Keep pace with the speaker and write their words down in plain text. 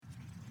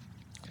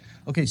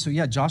Okay, so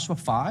yeah, Joshua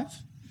 5.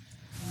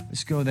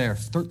 Let's go there,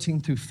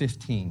 13 through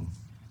 15.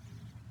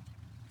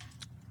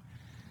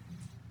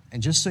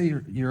 And just so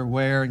you're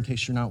aware, in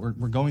case you're not,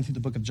 we're going through the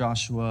book of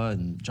Joshua,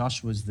 and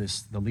Joshua is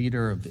the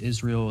leader of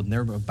Israel, and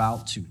they're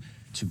about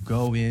to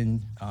go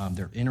in.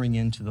 They're entering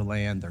into the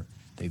land.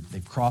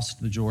 They've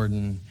crossed the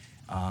Jordan,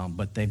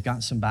 but they've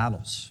got some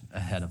battles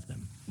ahead of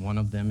them. One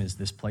of them is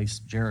this place,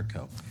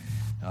 Jericho.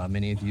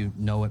 Many of you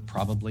know it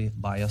probably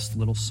by a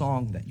little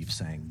song that you've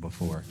sang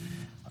before.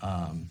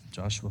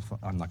 Joshua,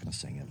 I'm not going to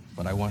sing it,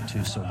 but I want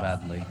to so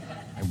badly.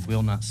 I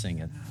will not sing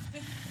it.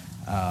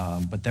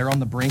 But they're on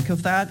the brink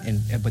of that,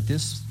 but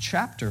this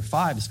chapter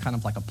 5 is kind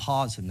of like a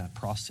pause in that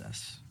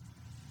process.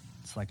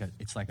 It's like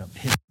a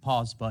hit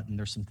pause button.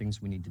 There's some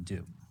things we need to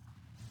do.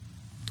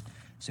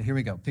 So here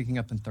we go, picking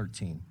up in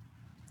 13.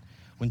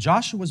 When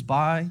Joshua was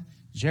by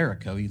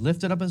Jericho, he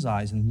lifted up his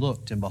eyes and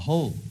looked, and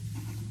behold,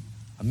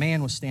 a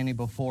man was standing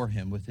before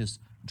him with his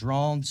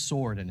drawn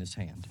sword in his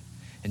hand.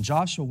 And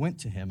Joshua went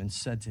to him and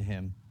said to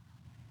him,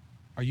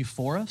 "Are you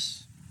for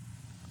us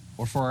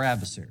or for our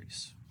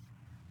adversaries?"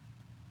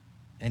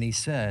 And he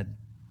said,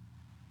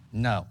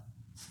 "No,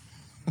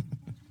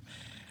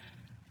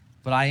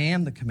 but I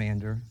am the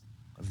commander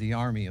of the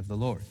army of the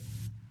Lord.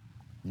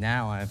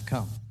 Now I have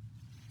come."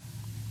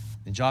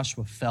 And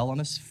Joshua fell on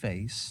his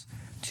face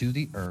to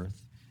the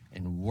earth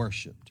and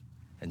worshiped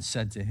and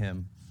said to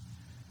him,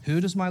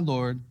 What does my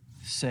Lord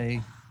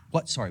say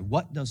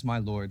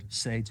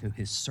to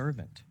his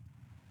servant?"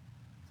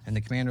 And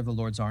the commander of the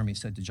Lord's army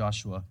said to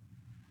Joshua,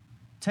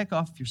 "Take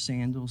off your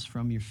sandals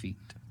from your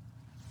feet,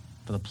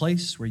 for the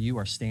place where you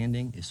are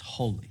standing is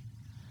holy."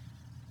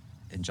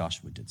 And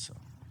Joshua did so.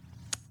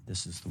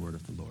 This is the word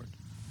of the Lord.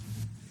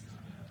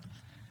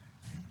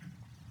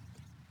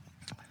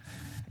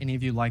 Any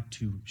of you like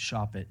to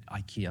shop at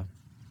IKEA?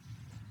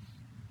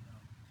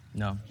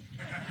 No?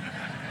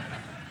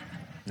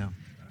 No?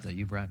 Is that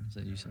you, Brad? Is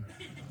that you said?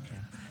 Yeah.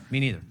 Me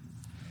neither.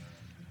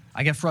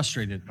 I get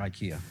frustrated at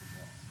IKEA,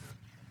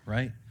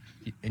 right?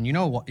 And you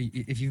know what?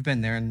 If you've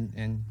been there,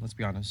 and let's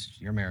be honest,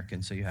 you're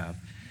American, so you have.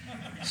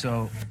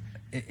 So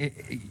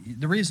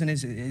the reason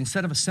is,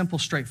 instead of a simple,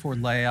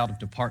 straightforward layout of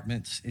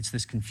departments, it's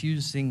this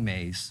confusing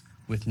maze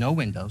with no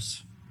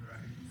windows.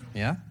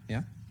 Yeah?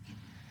 Yeah?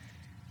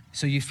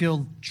 So you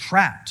feel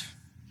trapped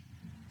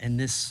in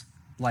this,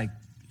 like,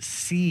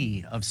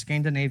 sea of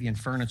Scandinavian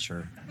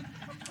furniture,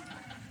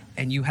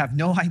 and you have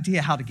no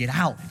idea how to get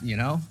out, you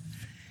know?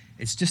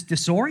 It's just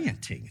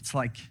disorienting. It's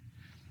like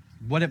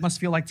what it must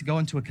feel like to go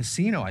into a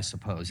casino, I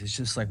suppose. It's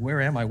just like, where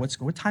am I?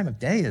 What time of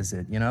day is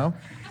it, you know?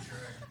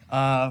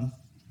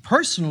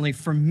 Personally,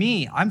 for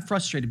me, I'm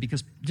frustrated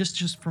because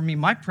just for me,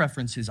 my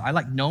preference is I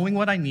like knowing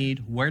what I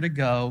need, where to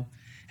go,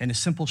 and a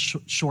simple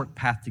short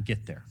path to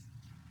get there.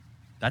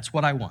 That's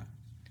what I want.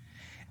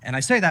 And I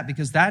say that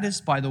because that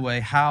is, by the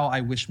way, how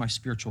I wish my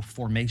spiritual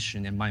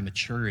formation and my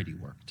maturity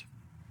worked.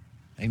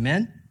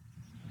 Amen?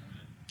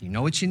 You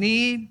know what you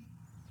need.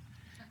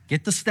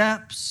 Get the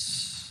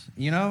steps,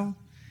 you know.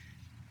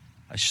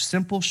 A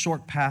simple,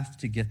 short path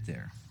to get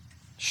there.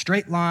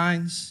 Straight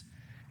lines,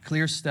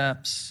 clear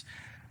steps.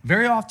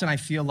 Very often I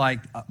feel like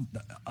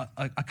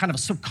a kind of a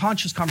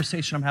subconscious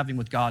conversation I'm having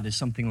with God is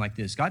something like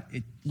this. God,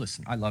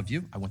 listen, I love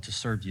you. I want to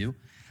serve you.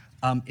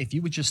 If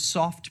you would just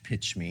soft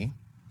pitch me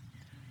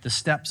the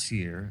steps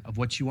here of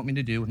what you want me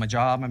to do with my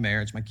job, my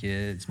marriage, my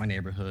kids, my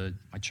neighborhood,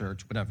 my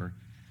church, whatever,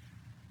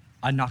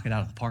 I'd knock it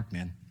out of the park,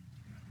 man.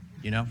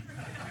 You know?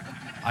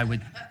 I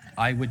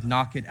would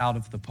knock it out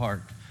of the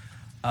park.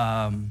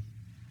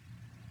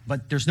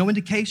 But there's no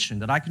indication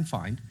that I can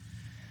find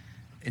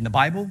in the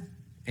Bible,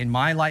 in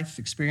my life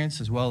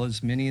experience, as well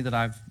as many that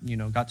I've,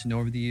 got to know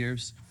over the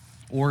years,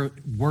 or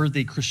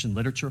worthy Christian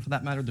literature for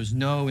that matter. There's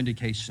no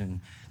indication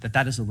that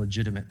that is a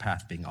legitimate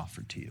path being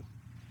offered to you.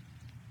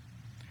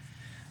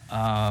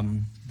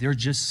 There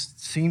just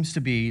seems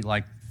to be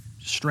like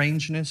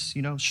strangeness,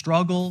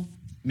 struggle,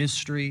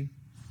 mystery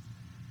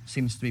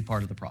seems to be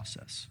part of the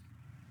process.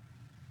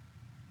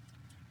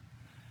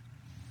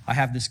 I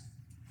have this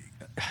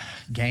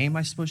game,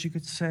 I suppose you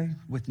could say,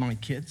 with my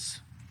kids.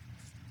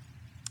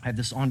 I have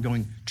this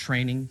ongoing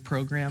training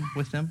program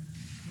with them.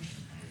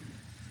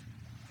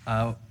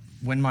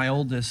 When my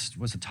oldest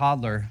was a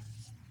toddler,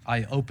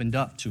 I opened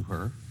up to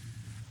her,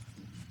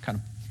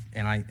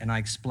 and I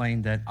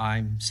explained that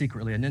I'm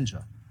secretly a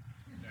ninja,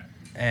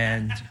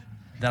 and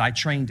that I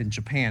trained in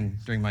Japan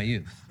during my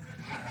youth,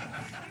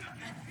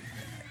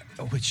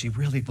 which she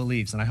really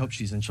believes, and I hope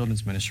she's in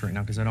children's ministry right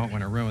now because I don't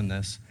want to ruin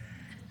this.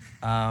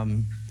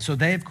 So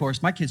they, of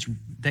course, my kids,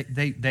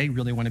 they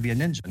really want to be a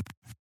ninja.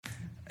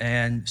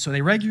 And so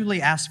they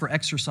regularly ask for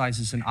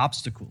exercises and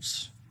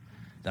obstacles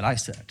that I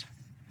set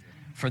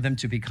for them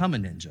to become a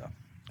ninja.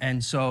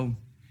 And so,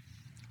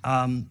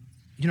 and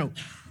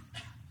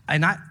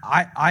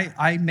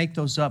I make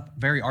those up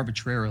very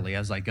arbitrarily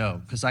as I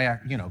go, because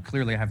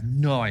clearly I have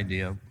no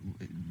idea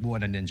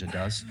what a ninja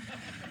does.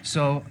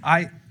 So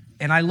I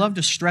love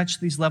to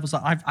stretch these levels.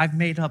 I've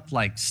made up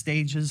like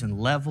stages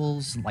and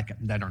levels like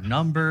that are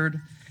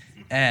numbered,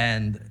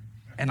 and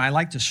And I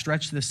like to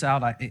stretch this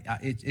out.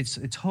 It's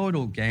a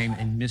total game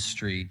and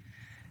mystery,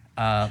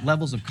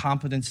 levels of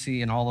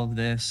competency and all of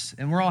this.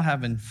 And we're all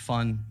having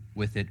fun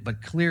with it.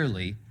 But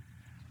clearly,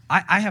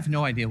 I have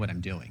no idea what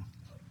I'm doing,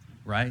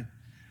 right?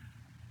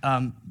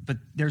 But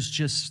there's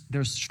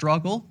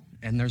struggle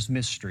and there's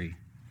mystery.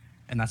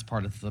 And that's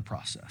part of the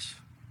process.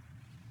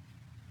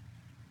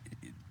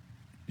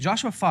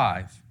 Joshua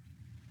 5,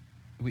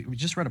 we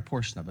just read a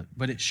portion of it,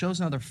 but it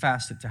shows another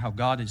facet to how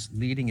God is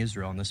leading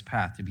Israel on this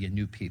path to be a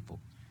new people.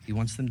 He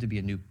wants them to be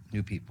a new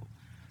people.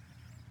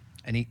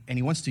 And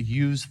he wants to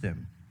use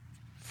them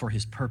for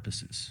his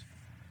purposes.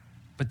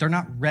 But they're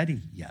not ready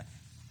yet.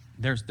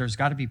 There's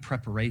got to be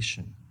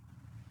preparation.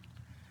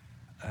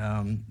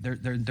 And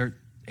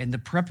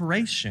the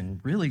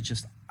preparation really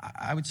just,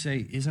 I would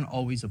say, isn't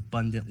always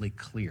abundantly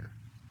clear.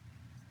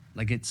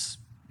 Like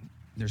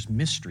there's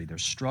mystery,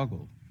 there's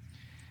struggle.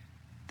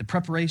 The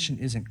preparation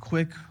isn't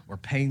quick or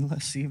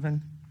painless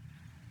even.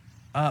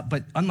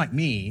 But unlike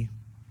me,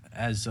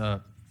 as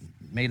a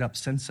made-up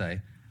sensei,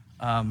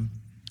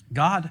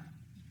 God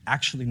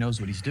actually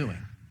knows what he's doing.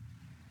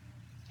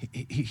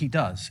 He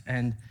does.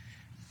 And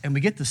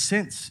we get the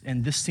sense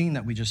in this scene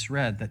that we just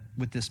read that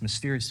with this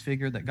mysterious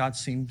figure that God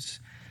seems,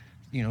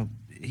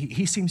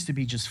 he seems to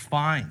be just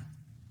fine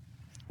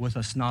with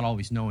us not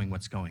always knowing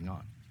what's going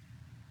on.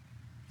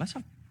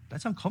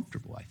 That's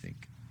uncomfortable, I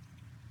think.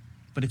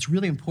 But it's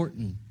really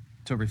important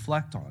to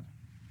reflect on.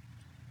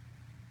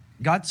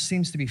 God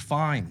seems to be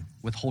fine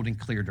with holding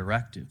clear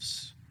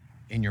directives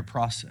in your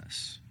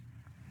process.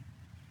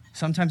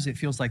 Sometimes it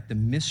feels like the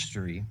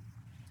mystery,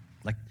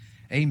 like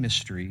a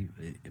mystery,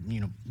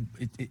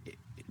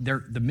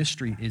 the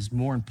mystery is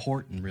more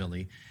important,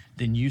 really,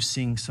 than you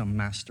seeing some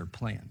master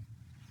plan.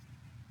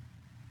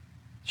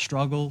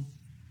 Struggle,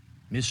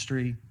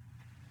 mystery,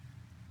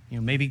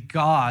 maybe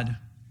God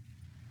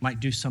might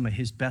do some of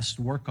his best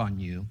work on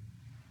you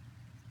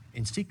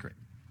in secret.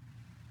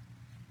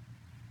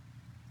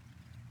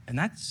 And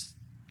that's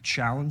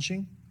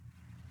challenging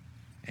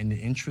and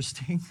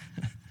interesting,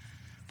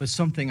 but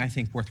something I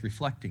think worth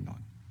reflecting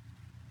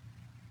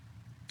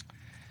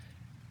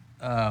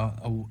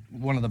on.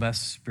 One of the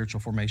best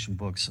spiritual formation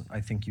books I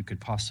think you could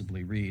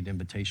possibly read,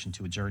 Invitation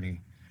to a Journey,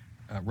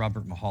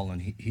 Robert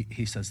Mulholland,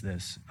 he says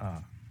this,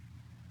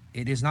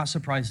 it is not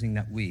surprising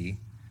that we,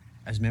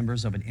 as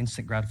members of an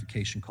instant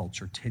gratification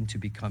culture, tend to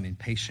become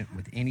impatient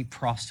with any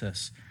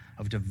process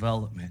of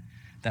development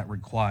that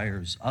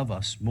requires of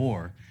us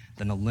more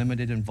than a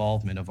limited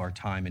involvement of our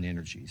time and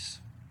energies.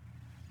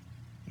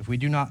 If we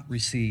do not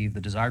receive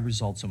the desired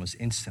results almost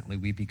instantly,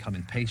 we become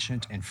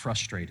impatient and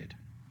frustrated.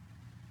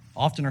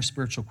 Often our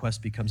spiritual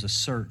quest becomes a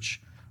search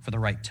for the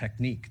right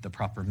technique, the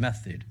proper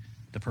method,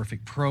 the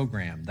perfect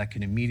program that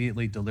can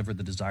immediately deliver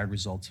the desired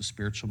results of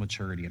spiritual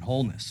maturity and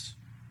wholeness.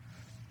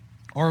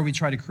 Or we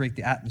try to create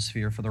the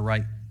atmosphere for the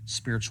right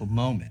spiritual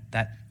moment,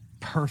 that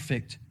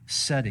perfect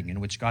setting in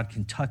which God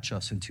can touch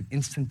us into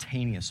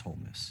instantaneous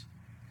wholeness.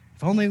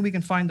 If only we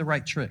can find the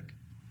right trick,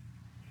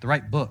 the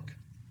right book,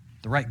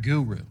 the right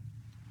guru,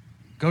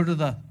 go to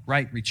the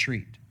right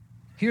retreat,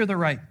 hear the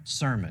right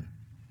sermon.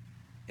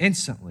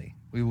 Instantly,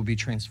 we will be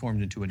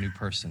transformed into a new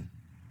person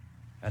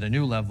at a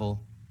new level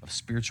of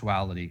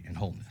spirituality and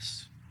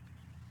wholeness.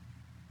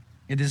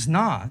 It is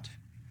not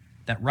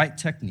that right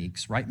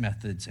techniques, right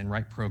methods, and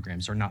right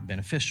programs are not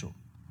beneficial,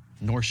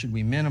 nor should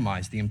we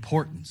minimize the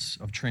importance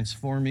of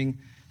transforming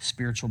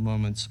spiritual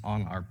moments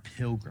on our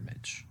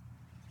pilgrimage.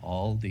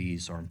 All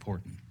these are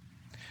important.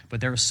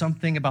 But there is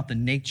something about the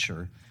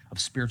nature of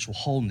spiritual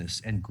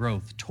wholeness and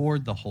growth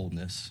toward the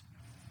wholeness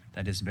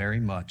that is very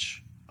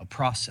much a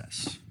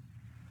process.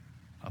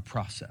 A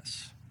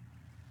process.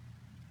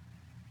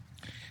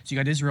 So you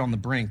got Israel on the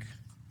brink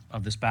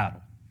of this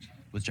battle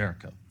with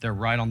Jericho. They're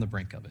right on the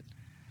brink of it.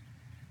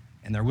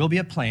 And there will be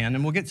a plan,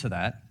 and we'll get to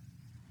that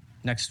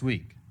next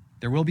week.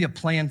 There will be a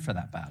plan for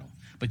that battle.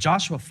 But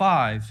Joshua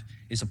 5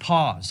 is a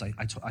pause.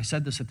 I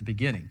said this at the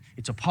beginning.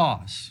 It's a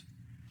pause.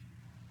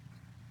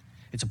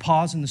 It's a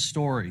pause in the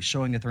story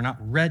showing that they're not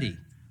ready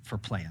for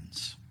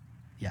plans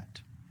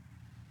yet.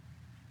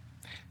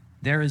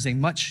 There is a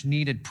much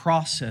needed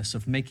process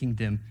of making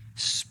them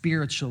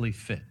spiritually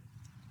fit.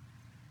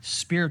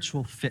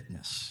 Spiritual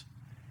fitness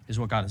is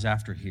what God is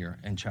after here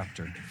in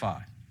chapter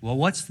 5. Well,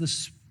 what's the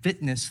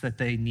fitness that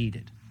they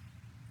needed?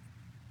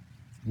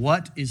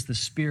 What is the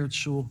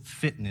spiritual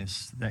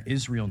fitness that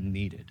Israel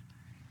needed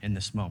in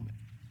this moment?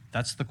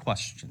 That's the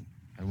question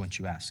I want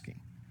you asking.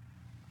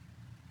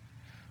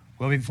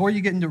 Well, before you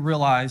get into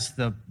realize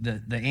the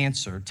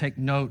answer, take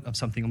note of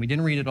something, and we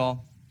didn't read it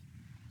all.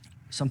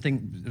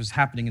 Something that was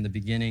happening in the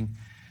beginning,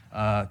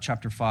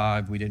 chapter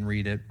 5, we didn't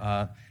read it.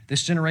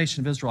 This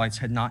generation of Israelites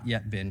had not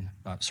yet been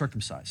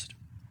circumcised,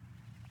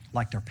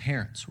 like their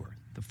parents were,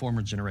 the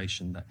former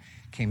generation that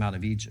came out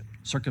of Egypt.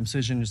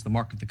 Circumcision is the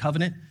mark of the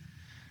covenant.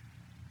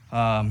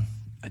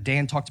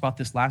 Dan talked about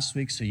this last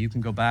week, so you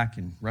can go back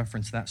and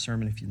reference that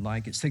sermon if you'd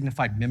like. It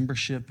signified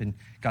membership in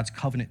God's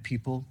covenant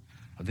people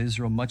of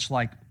Israel, much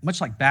like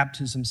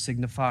baptism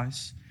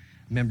signifies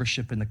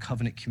membership in the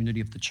covenant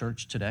community of the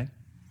church today.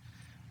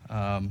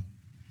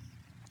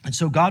 And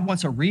so God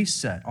wants a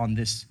reset on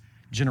this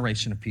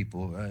generation of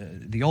people.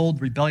 The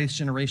old rebellious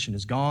generation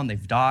is gone.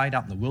 They've died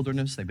out in the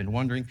wilderness. They've been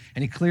wandering.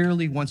 And he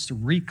clearly wants to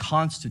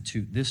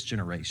reconstitute this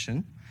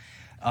generation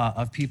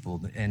of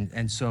people.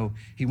 And so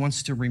he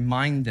wants to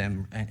remind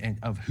them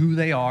of who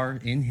they are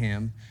in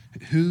him,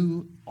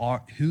 who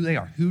they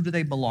are. Who do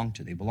they belong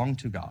to? They belong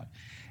to God.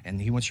 And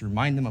he wants to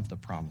remind them of the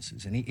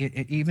promises. And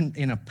even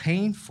in a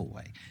painful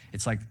way,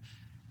 it's like,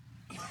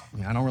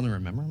 I don't really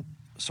remember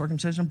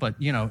circumcision, but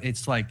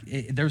it's like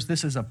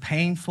this is a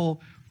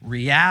painful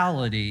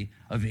reality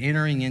of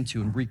entering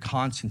into and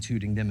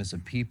reconstituting them as a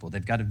people.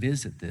 They've got to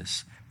visit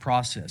this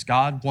process.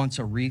 God wants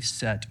a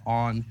reset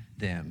on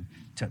them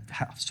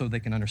so they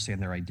can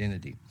understand their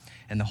identity.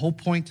 And the whole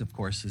point, of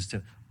course, is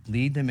to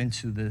lead them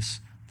into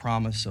this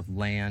promise of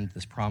land,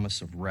 this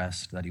promise of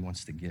rest that he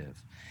wants to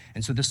give.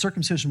 And so the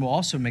circumcision will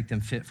also make them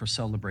fit for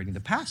celebrating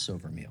the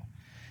Passover meal.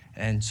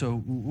 And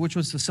so, which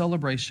was the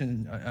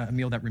celebration, a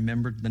meal that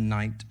remembered the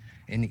night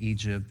in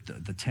Egypt,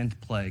 the 10th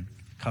plague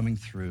coming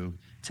through,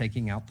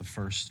 taking out the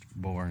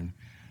firstborn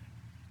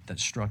that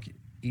struck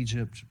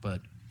Egypt,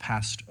 but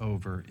passed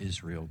over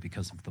Israel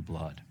because of the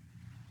blood.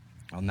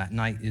 On that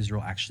night,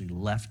 Israel actually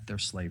left their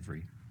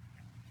slavery.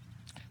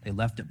 They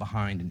left it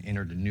behind and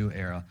entered a new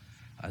era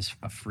as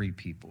a free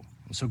people.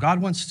 And so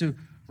God wants to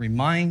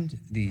remind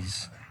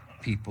these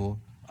people,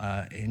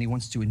 and he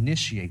wants to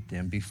initiate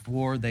them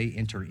before they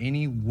enter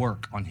any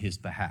work on his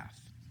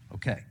behalf.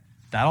 Okay,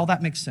 all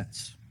that makes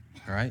sense,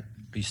 all right?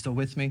 Are you still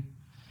with me?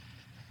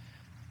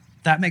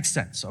 That makes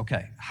sense,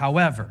 okay.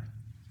 However,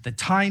 the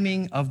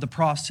timing of the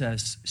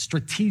process,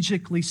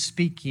 strategically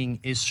speaking,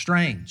 is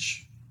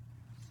strange.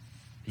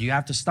 You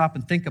have to stop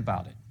and think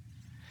about it.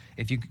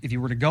 If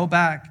you were to go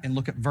back and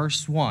look at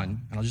verse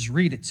 1, and I'll just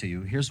read it to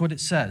you, here's what it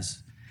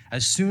says.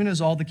 As soon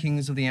as all the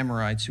kings of the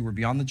Amorites who were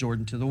beyond the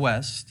Jordan to the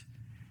west,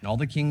 and all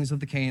the kings of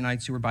the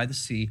Canaanites who were by the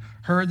sea,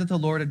 heard that the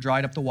Lord had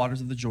dried up the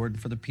waters of the Jordan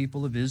for the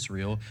people of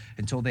Israel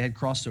until they had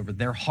crossed over,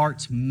 their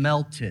hearts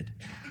melted.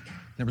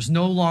 There was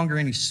no longer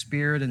any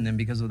spirit in them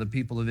because of the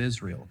people of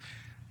Israel.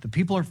 The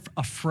people are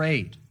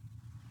afraid,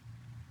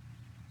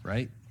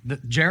 right?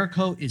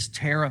 Jericho is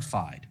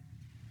terrified.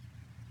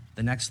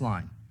 The next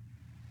line.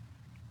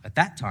 At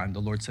that time, the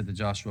Lord said to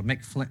Joshua,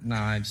 make flint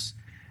knives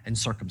and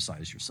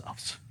circumcise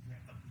yourselves.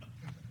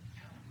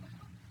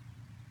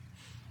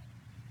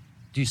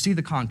 Do you see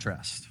the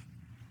contrast?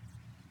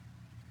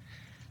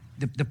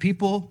 The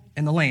people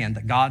in the land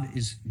that God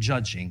is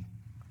judging,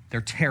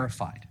 they're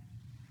terrified.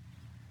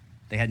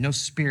 They had no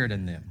spirit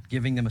in them,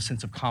 giving them a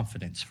sense of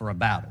confidence for a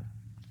battle.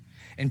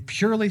 In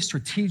purely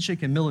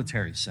strategic and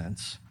military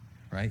sense,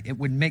 right, it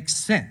would make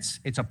sense.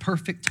 It's a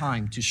perfect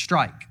time to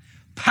strike.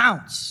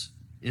 Pounce,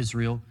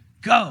 Israel.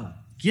 Go,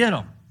 get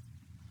them.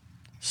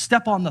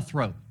 Step on the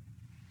throat.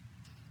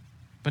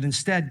 But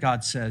instead,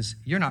 God says,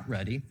 you're not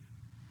ready.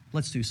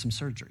 Let's do some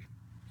surgery.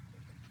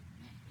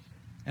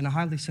 In a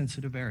highly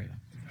sensitive area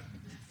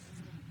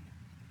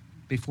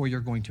before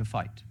you're going to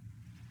fight.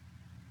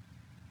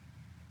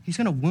 He's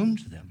going to wound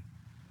them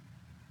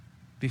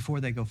before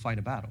they go fight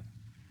a battle.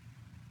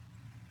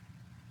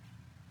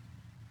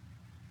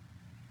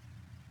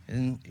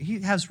 And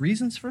he has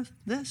reasons for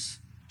this.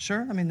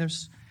 Sure, I mean,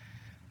 there's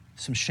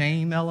some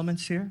shame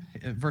elements here.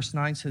 Verse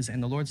 9 says,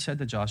 and the Lord said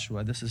to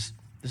Joshua, this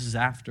is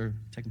after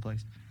taking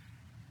place,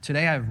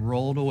 today I've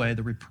rolled away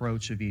the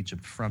reproach of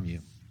Egypt from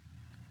you.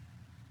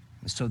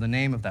 And so the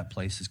name of that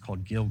place is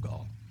called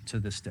Gilgal to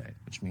this day,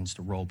 which means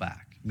to roll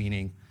back,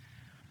 meaning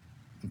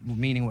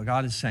what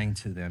God is saying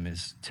to them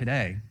is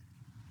today,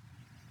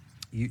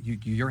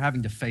 you're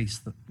having to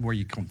face where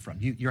you come from.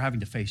 You're having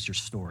to face your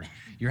story.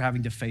 You're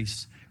having to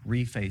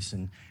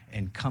reface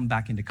and come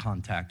back into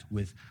contact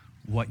with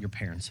what your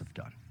parents have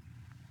done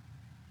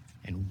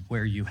and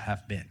where you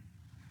have been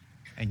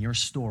and your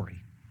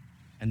story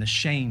and the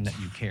shame that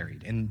you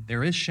carried. And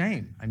there is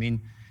shame. I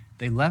mean,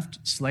 they left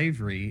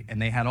slavery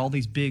and they had all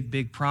these big,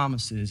 big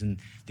promises and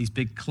these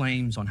big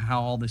claims on how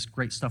all this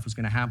great stuff was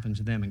going to happen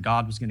to them and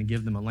God was going to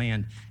give them a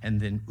land. And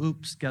then,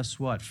 oops, guess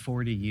what?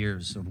 40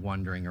 years of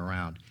wandering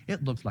around.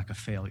 It looked like a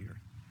failure.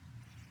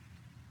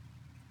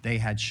 They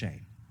had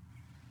shame.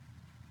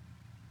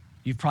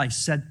 You've probably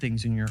said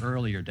things in your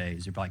earlier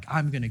days. You're like,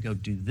 I'm going to go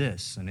do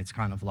this. And it's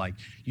kind of like,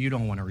 you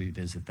don't want to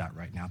revisit that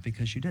right now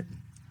because you didn't.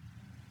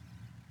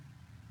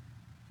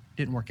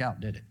 Didn't work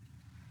out, did it?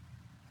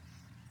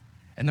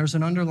 And there's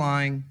an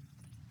underlying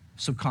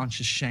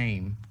subconscious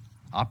shame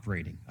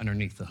operating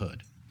underneath the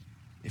hood,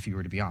 if you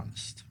were to be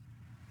honest.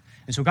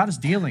 And so God is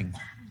dealing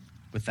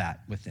with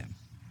that with them.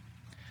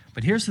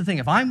 But here's the thing,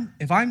 if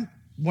I'm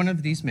one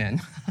of these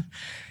men,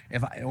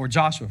 or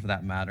Joshua for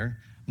that matter,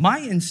 my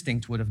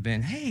instinct would have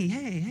been,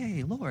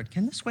 hey, Lord,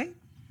 can this wait?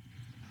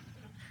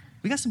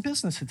 We got some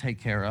business to take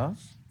care of,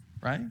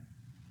 right?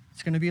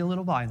 It's going to be a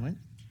little violent.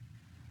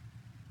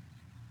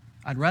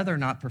 I'd rather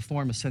not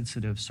perform a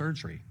sensitive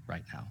surgery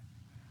right now.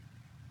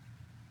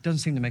 Doesn't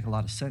seem to make a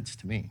lot of sense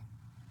to me,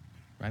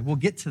 right? We'll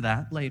get to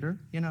that later,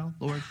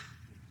 Lord.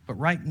 But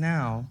right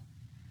now,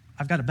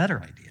 I've got a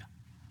better idea.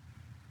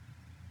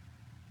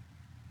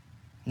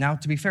 Now,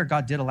 to be fair,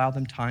 God did allow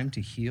them time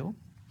to heal,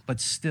 but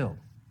still,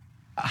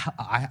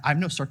 I'm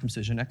no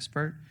circumcision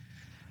expert,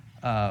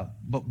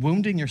 but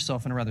wounding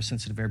yourself in a rather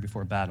sensitive area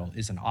before a battle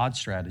is an odd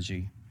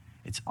strategy.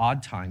 It's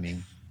odd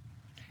timing.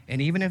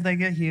 And even if they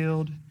get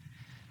healed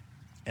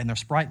and they're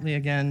sprightly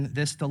again,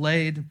 this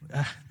delayed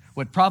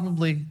what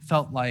probably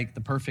felt like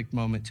the perfect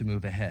moment to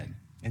move ahead.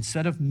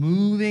 Instead of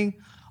moving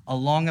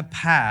along a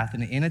path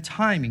and in a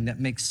timing that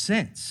makes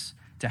sense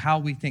to how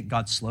we think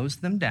God slows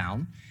them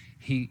down,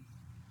 he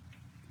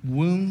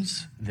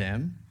wounds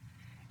them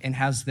and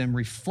has them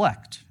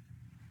reflect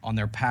on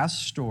their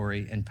past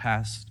story and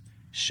past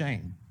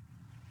shame.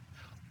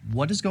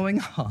 What is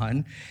going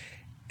on,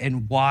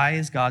 and why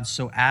is God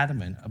so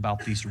adamant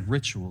about these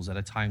rituals at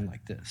a time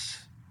like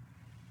this?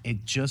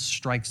 It just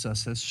strikes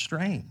us as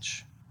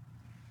strange.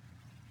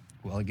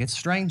 Well, it gets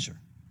stranger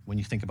when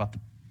you think about the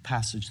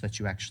passage that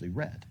you actually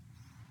read.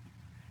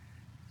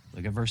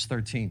 Look at verse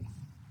 13.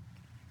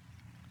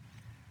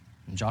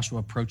 And Joshua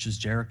approaches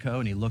Jericho,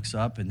 and he looks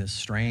up, and this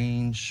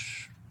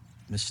strange,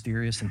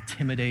 mysterious,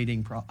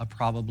 intimidating,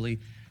 probably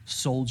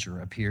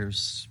soldier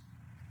appears,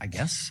 I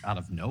guess, out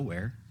of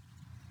nowhere.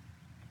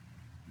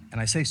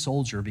 And I say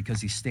soldier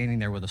because he's standing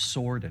there with a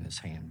sword in his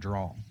hand,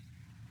 drawn.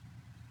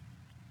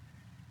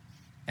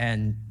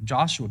 And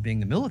Joshua, being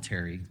the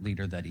military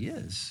leader that he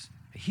is,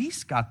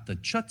 he's got the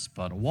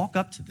chutzpah to walk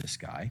up to this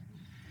guy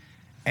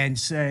and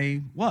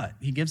say, what?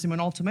 He gives him an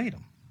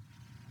ultimatum.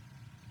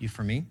 You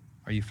for me,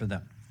 or you for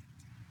them?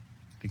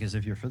 Because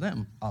if you're for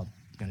them, I'm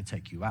going to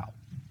take you out.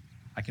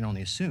 I can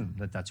only assume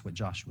that that's what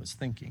Joshua's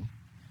thinking.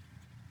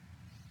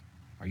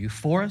 Are you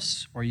for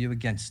us, or are you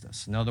against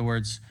us? In other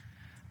words,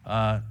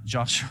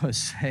 Joshua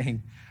is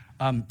saying,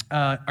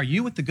 are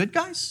you with the good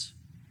guys,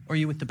 or are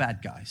you with the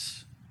bad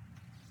guys?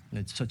 And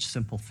it's such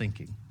simple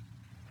thinking.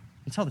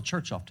 It's how the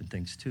church often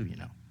thinks too, you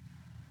know.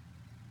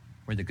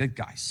 We're the good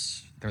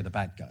guys. They're the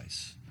bad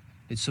guys.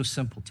 It's so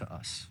simple to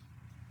us.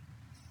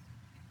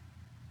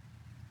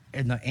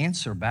 And the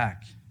answer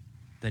back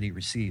that he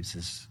receives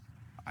is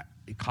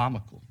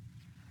comical.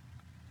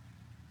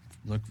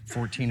 Look,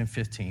 14 and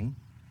 15.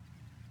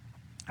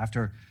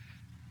 After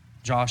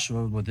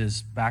Joshua, with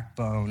his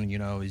backbone, you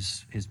know,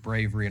 his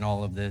bravery and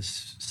all of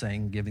this,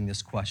 giving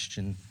this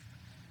question,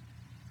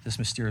 this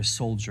mysterious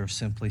soldier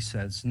simply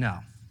says, no.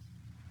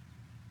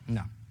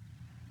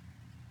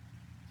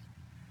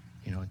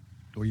 You know,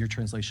 or your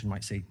translation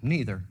might say,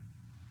 neither.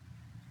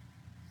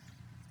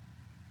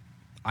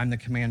 I'm the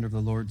commander of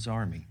the Lord's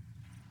army.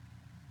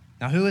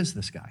 Now, who is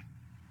this guy?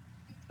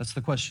 That's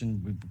the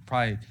question we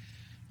probably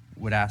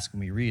would ask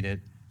when we read it.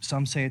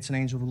 Some say it's an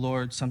angel of the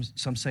Lord.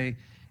 Some say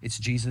it's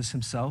Jesus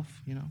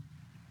himself, you know,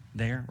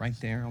 right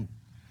there,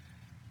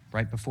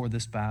 right before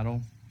this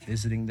battle,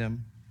 visiting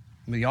them.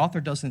 I mean, the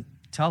author doesn't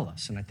tell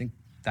us, and I think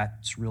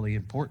that's really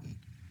important.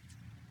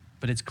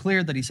 But it's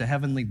clear that he's a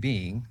heavenly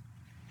being,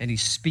 and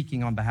he's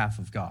speaking on behalf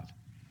of God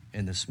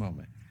in this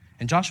moment.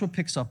 And Joshua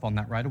picks up on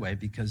that right away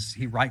because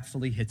he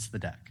rightfully hits the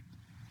deck.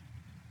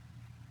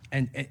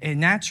 And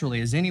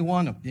naturally, as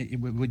anyone,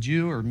 would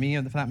you or me,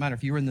 for that matter,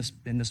 if you were in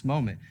this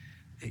moment,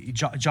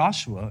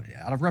 Joshua,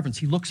 out of reverence,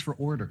 he looks for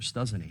orders,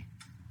 doesn't he?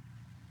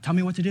 Tell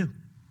me what to do.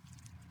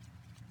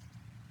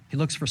 He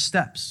looks for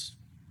steps.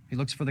 He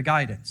looks for the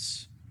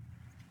guidance.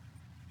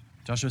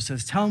 Joshua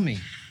says, tell me,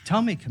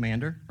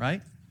 commander,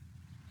 right?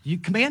 You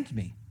command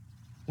me.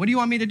 What do you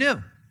want me to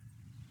do?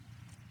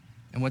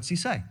 And what's he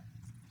say?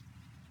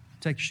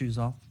 Take your shoes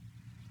off.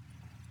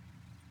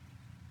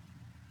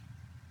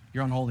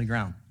 You're on holy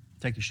ground.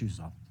 Take your shoes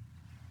off.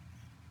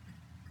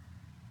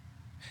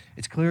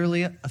 It's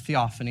clearly a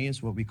theophany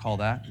is what we call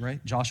that,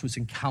 right? Joshua's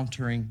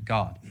encountering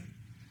God.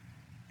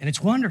 And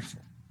it's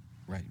wonderful,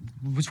 right?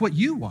 It's what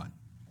you want.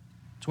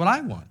 It's what I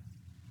want.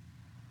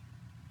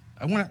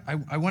 I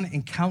want to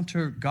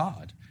encounter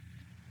God.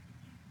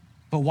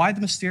 But why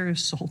the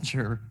mysterious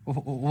soldier?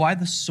 Why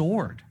the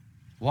sword?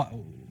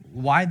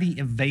 Why the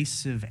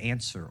evasive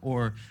answer?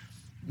 Or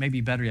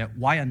maybe better yet,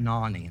 why a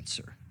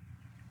non-answer?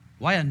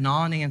 Why a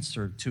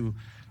non-answer to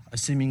a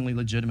seemingly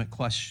legitimate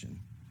question?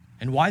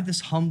 And why this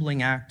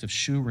humbling act of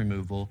shoe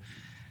removal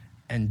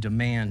and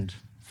demand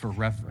for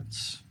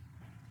reverence?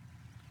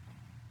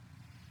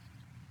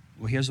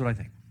 Well, here's what I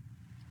think.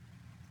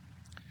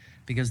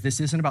 Because this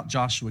isn't about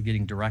Joshua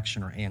getting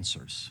direction or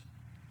answers.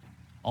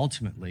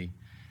 Ultimately,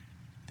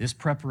 this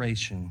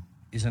preparation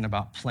isn't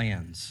about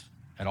plans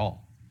at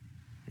all.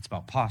 It's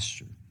about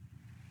posture.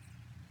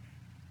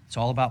 It's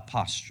all about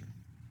posture.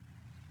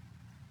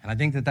 And I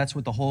think that that's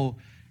what the whole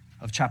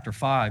of chapter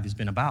 5 has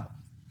been about.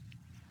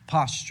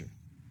 Posture.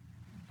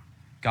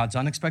 God's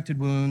unexpected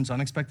wounds,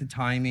 unexpected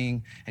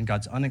timing, and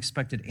God's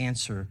unexpected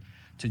answer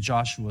to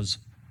Joshua's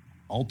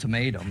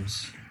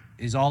ultimatums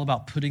is all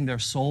about putting their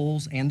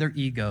souls and their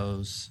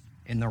egos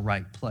in the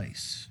right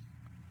place.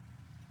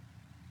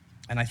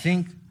 And I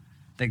think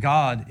that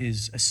God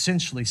is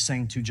essentially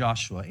saying to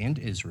Joshua and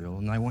Israel,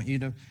 and I want you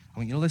to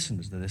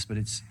listen to this, but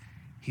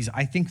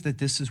I think that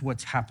this is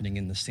what's happening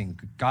in this scene.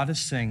 God is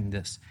saying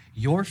this: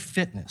 your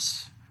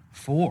fitness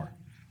for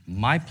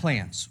My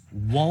plans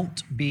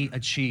won't be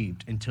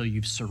achieved until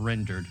you've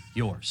surrendered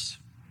yours.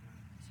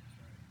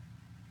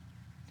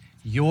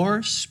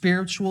 Your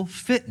spiritual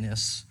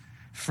fitness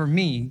for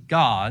me,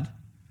 God,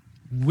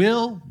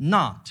 will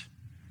not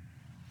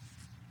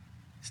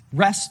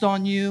rest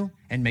on you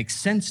and make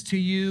sense to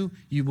you.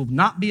 You will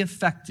not be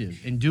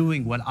effective in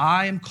doing what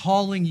I am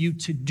calling you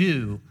to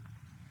do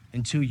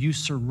until you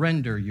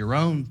surrender your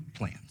own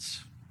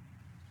plans.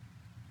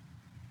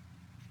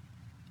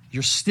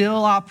 You're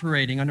still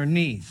operating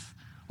underneath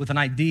with an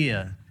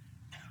idea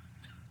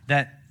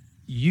that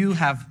you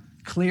have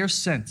clear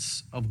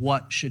sense of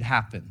what should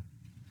happen,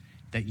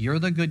 that you're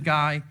the good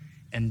guy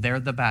and they're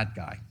the bad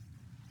guy.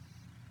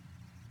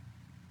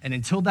 And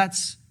until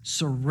that's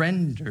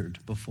surrendered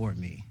before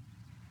me,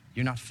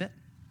 you're not fit.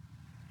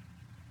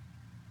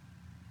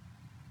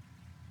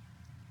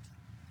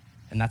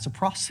 And that's a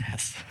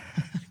process.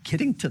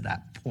 Getting to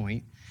that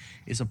point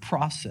is a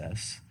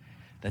process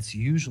that's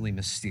usually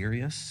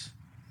mysterious.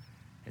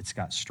 It's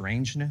got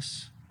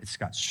strangeness. It's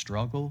got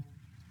struggle.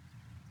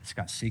 It's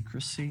got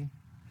secrecy.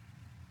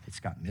 It's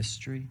got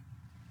mystery.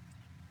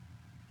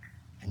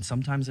 And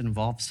sometimes it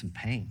involves some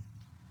pain.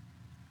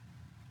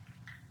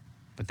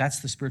 But that's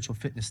the spiritual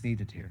fitness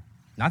needed here.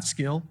 Not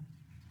skill,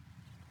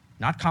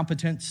 not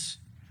competence,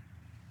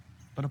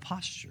 but a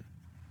posture.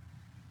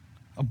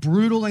 A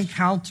brutal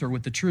encounter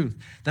with the truth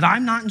that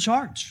I'm not in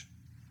charge.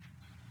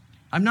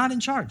 I'm not in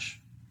charge.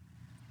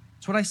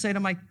 It's what I say to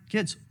my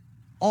kids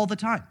all the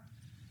time.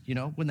 You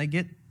know, when they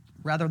get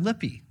rather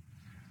lippy,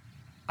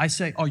 I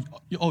say,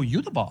 oh,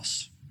 you're the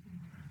boss.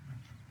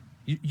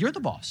 You're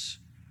the boss.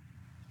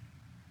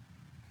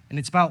 And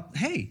it's about,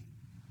 hey,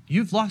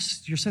 you've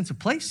lost your sense of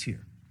place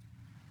here.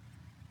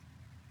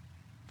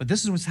 But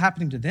this is what's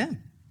happening to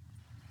them.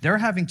 They're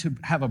having to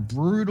have a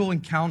brutal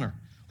encounter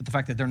with the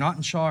fact that they're not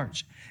in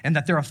charge and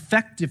that their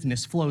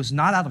effectiveness flows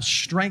not out of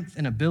strength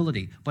and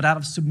ability, but out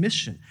of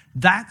submission.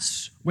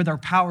 That's where their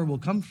power will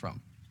come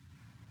from.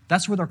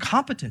 That's where their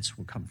competence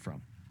will come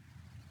from.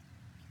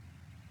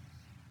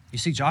 You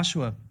see,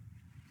 Joshua,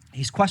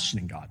 he's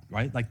questioning God,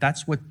 right? Like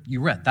that's what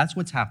you read. That's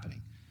what's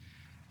happening.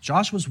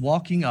 Joshua's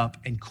walking up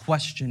and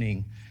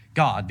questioning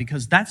God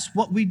because that's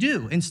what we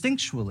do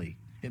instinctually.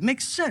 It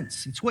makes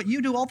sense. It's what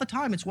you do all the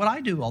time. It's what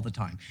I do all the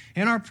time.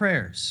 In our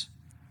prayers,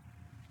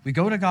 we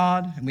go to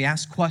God and we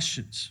ask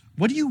questions.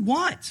 What do you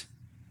want?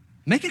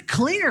 Make it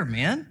clear,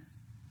 man.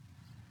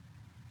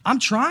 I'm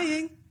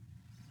trying.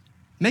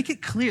 Make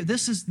it clear.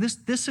 This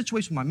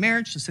situation with my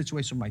marriage, the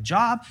situation with my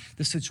job,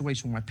 the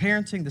situation with my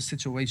parenting, the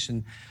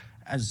situation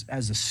as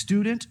a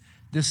student,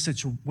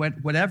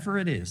 whatever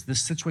it is,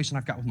 this situation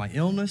I've got with my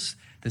illness,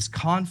 this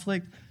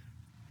conflict,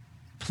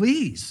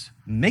 please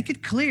make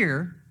it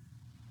clear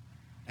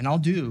and I'll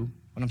do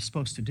what I'm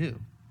supposed to do.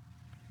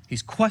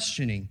 He's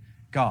questioning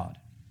God.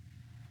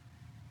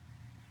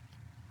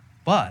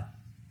 But,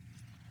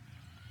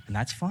 and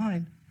that's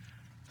fine,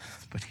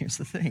 but here's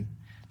the thing.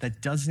 That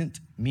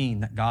doesn't mean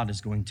that God is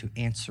going to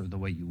answer the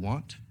way you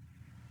want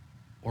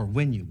or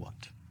when you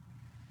want.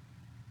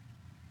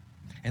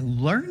 And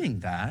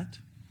learning that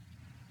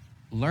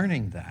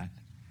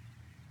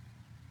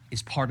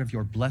is part of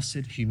your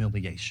blessed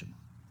humiliation.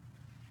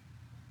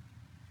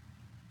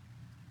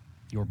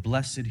 Your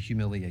blessed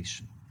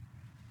humiliation.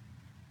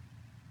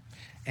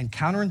 And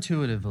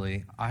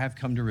counterintuitively, I have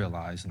come to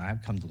realize and I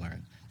have come to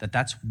learn that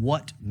that's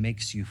what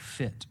makes you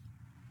fit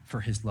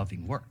for his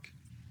loving work.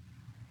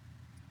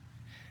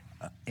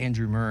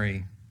 Andrew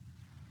Murray,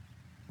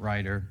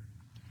 writer,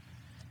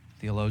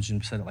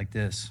 theologian, said it like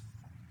this: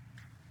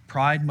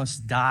 pride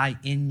must die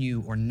in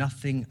you or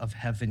nothing of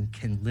heaven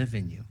can live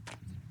in you.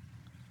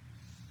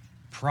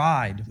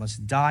 Pride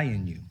must die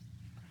in you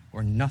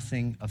or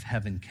nothing of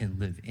heaven can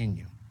live in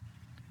you.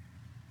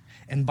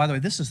 And by the way,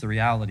 this is the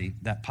reality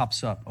that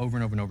pops up over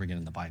and over and over again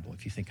in the Bible,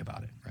 if you think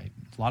about it, right?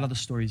 A lot of the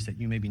stories that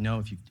you maybe know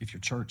if you're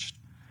churched,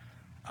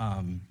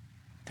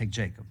 take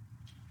Jacob,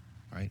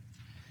 right?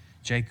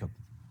 Jacob,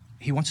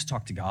 he wants to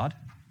talk to God.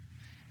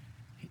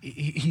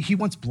 He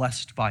wants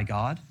blessed by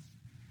God.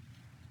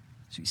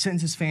 So he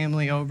sends his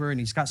family over and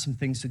he's got some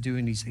things to do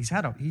and he's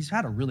had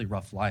a really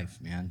rough life,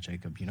 man,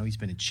 Jacob. You know, he's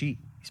been a cheat.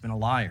 He's been a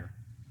liar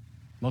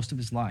most of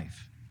his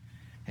life.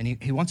 And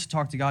he wants to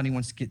talk to God and he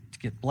wants to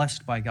get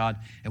blessed by God.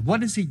 And what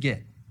does he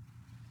get?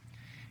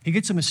 He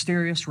gets a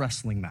mysterious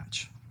wrestling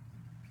match.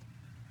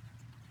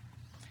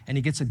 And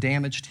he gets a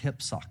damaged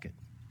hip socket.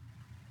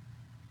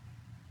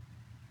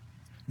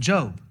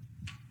 Job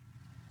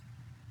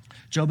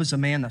is a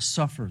man that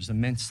suffers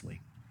immensely.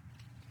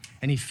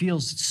 And he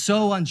feels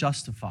so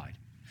unjustified.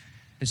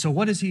 And so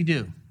what does he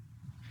do?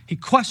 He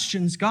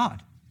questions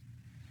God.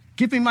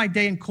 Give me my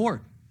day in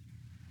court.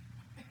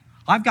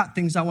 I've got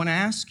things I want to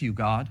ask you,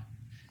 God.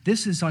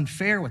 This is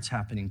unfair what's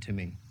happening to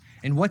me.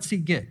 And what's he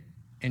get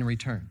in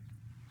return?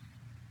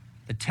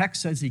 The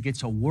text says he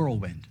gets a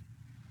whirlwind.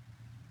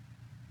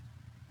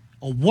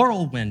 A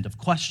whirlwind of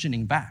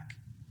questioning back.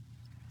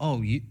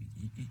 Oh, you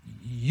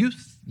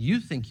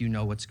think you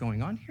know what's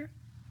going on here?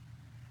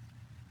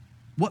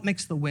 What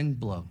makes the wind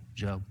blow,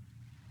 Job?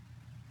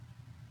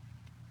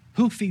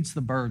 Who feeds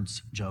the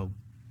birds, Job?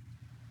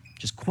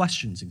 Just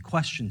questions and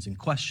questions and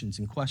questions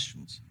and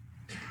questions.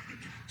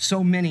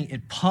 So many,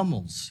 it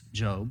pummels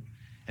Job,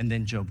 and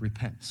then Job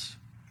repents.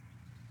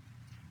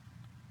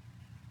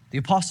 The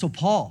Apostle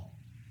Paul,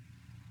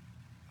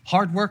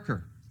 hard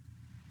worker,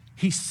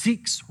 he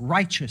seeks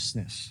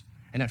righteousness.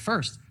 And at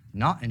first,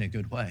 not in a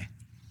good way.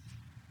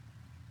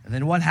 And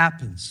then what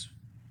happens?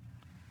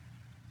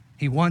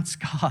 He wants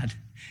God.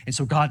 And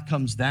so God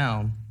comes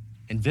down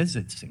and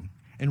visits him.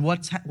 And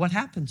what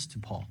happens to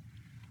Paul?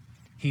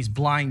 He's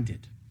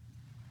blinded.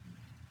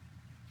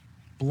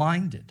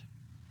 Blinded.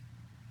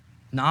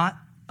 Not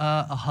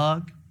a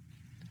hug.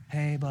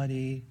 Hey,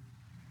 buddy,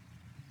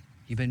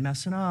 you've been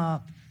messing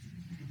up.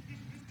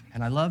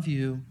 And I love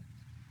you.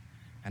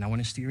 And I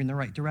want to steer you in the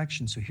right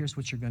direction. So here's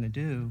what you're going to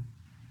do.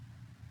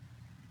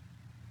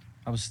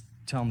 I was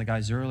telling the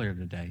guys earlier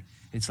today,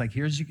 it's like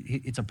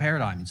it's a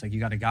paradigm. It's like you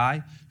got a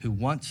guy who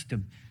wants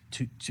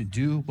to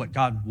do what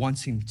God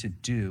wants him to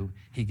do.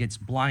 He gets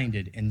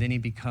blinded, and then he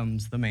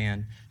becomes the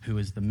man who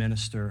is the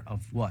minister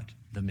of what?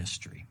 The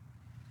mystery.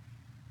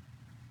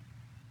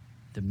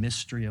 The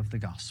mystery of the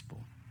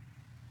gospel.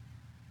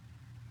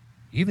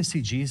 You even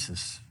see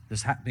Jesus,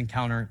 this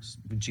encounter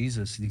with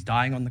Jesus. He's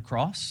dying on the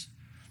cross.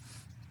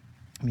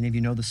 Many of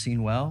you know the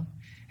scene well.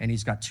 And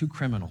he's got two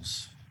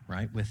criminals,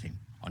 right, with him,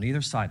 on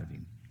either side of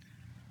him,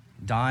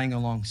 dying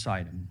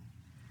alongside him.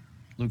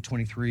 Luke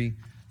 23,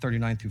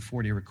 39 through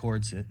 40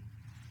 records it.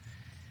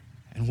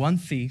 And one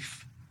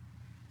thief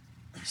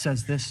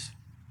says this,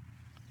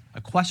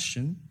 a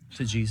question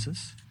to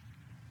Jesus.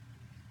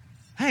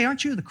 Hey,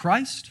 aren't you the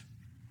Christ?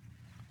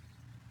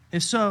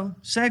 If so,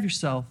 save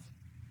yourself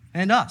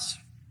and us.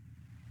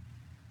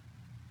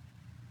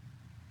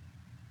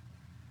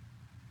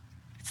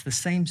 It's the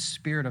same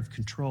spirit of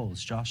control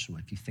as Joshua,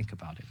 if you think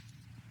about it.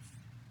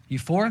 You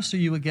for us or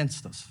you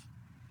against us?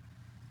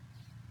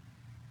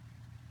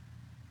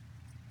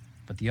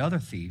 But the other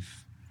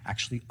thief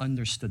actually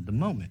understood the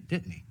moment,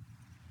 didn't he?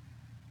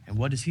 And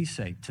what does he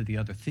say to the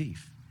other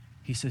thief?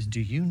 He says, do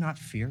you not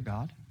fear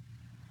God?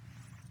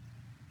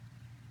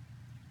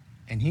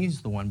 And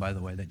he's the one, by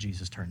the way, that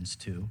Jesus turns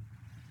to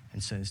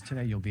and says,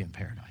 today you'll be in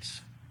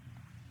paradise.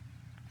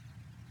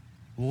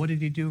 Well, what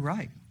did he do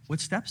right? What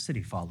steps did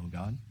he follow,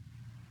 God?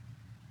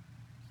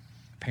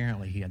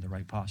 Apparently, he had the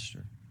right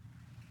posture.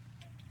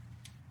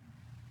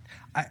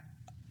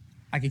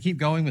 I could keep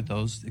going with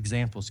those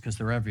examples because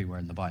they're everywhere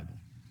in the Bible.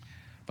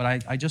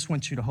 But I just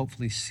want you to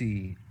hopefully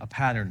see a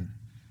pattern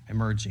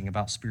emerging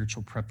about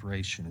spiritual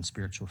preparation and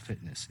spiritual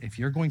fitness. If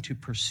you're going to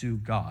pursue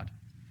God,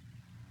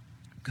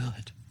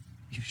 good,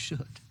 you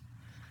should.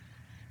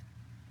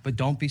 But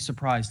don't be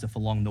surprised if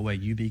along the way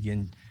you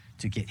begin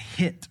to get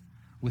hit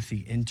with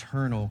the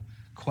internal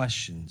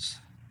questions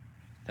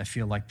that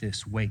feel like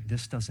this. Wait,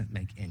 this doesn't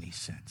make any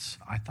sense.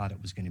 I thought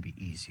it was going to be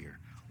easier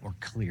or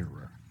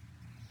clearer.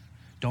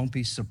 Don't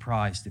be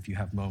surprised if you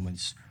have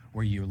moments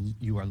where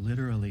you are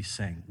literally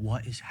saying,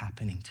 what is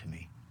happening to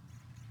me?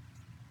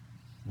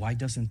 Why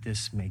doesn't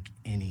this make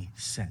any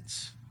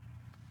sense?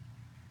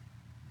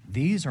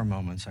 These are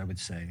moments, I would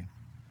say,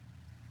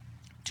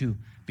 to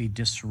be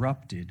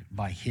disrupted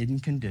by hidden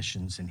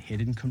conditions and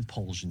hidden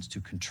compulsions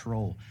to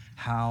control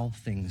how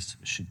things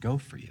should go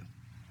for you.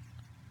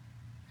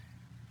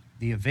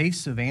 The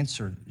evasive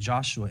answer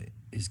Joshua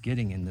is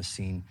getting in this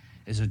scene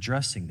is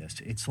addressing this.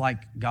 It's like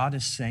God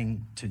is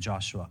saying to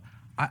Joshua,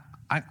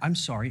 I'm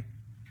sorry,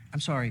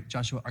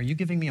 Joshua, are you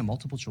giving me a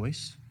multiple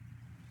choice?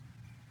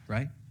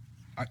 Right?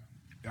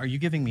 Are you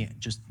giving me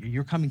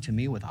you're coming to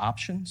me with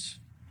options?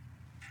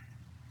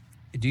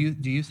 Do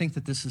you think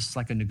that this is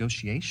like a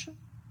negotiation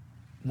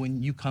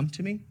when you come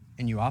to me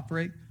and you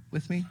operate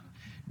with me?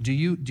 Do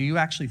you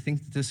actually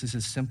think that this is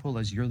as simple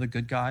as you're the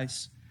good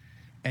guys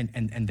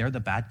and they're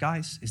the bad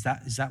guys? Is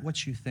that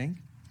what you think?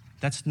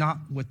 That's not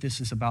what this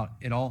is about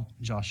at all,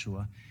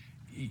 Joshua.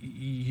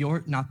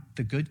 You're not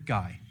the good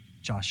guy,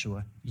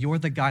 Joshua. You're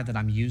the guy that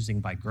I'm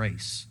using by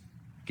grace.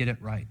 Get it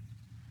right.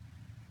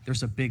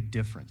 There's a big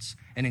difference.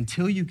 And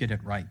until you get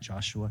it right,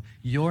 Joshua,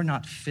 you're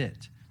not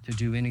fit to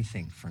do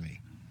anything for me.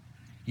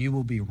 You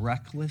will be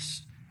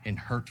reckless and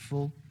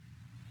hurtful,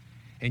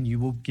 and you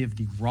will give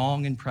the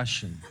wrong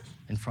impression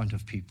in front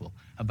of people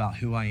about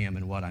who I am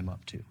and what I'm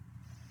up to.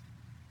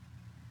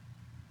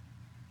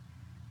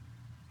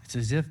 It's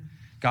as if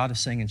God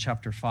is saying in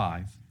chapter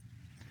 5,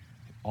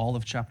 all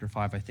of chapter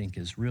 5, I think,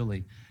 is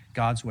really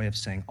God's way of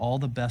saying all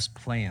the best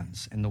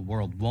plans in the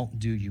world won't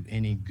do you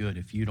any good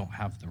if you don't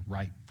have the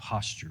right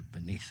posture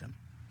beneath them.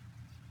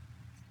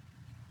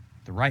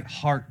 The right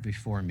heart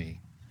before me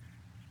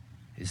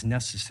is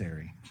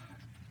necessary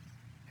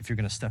if you're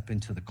going to step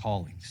into the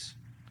callings.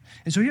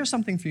 And so here's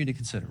something for you to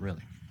consider,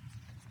 really.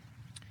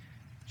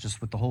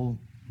 Just with the whole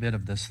bit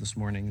of this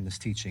morning and this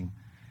teaching,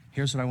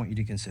 here's what I want you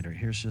to consider.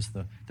 Here's just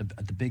the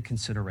big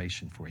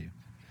consideration for you.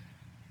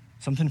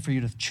 Something for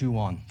you to chew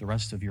on the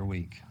rest of your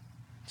week.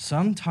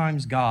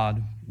 Sometimes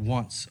God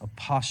wants a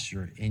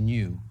posture in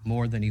you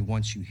more than he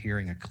wants you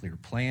hearing a clear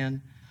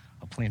plan,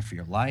 a plan for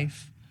your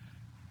life,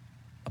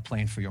 a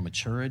plan for your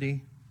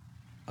maturity,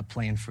 a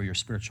plan for your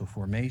spiritual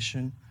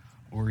formation,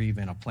 or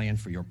even a plan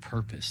for your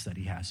purpose that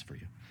he has for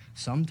you.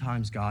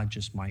 Sometimes God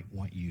just might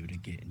want you to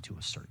get into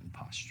a certain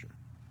posture.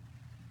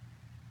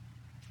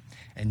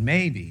 And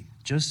maybe,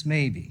 just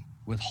maybe,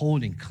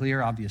 withholding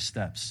clear, obvious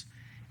steps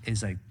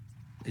is a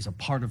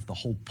part of the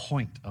whole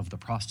point of the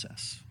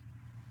process.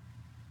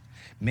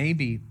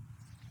 Maybe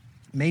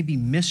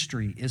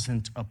mystery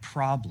isn't a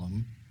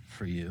problem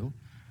for you,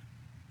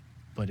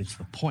 but it's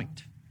the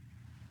point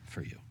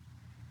for you.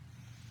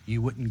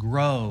 You wouldn't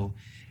grow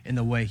in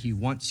the way he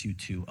wants you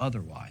to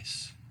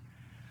otherwise.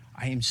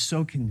 I am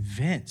so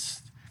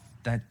convinced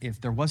that if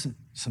there wasn't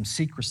some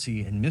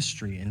secrecy and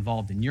mystery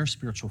involved in your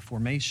spiritual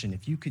formation,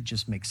 if you could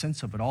just make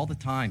sense of it all the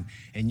time,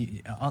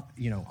 and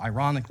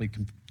ironically,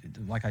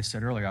 like I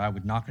said earlier, I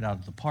would knock it out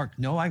of the park.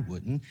 No, I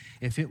wouldn't.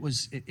 If it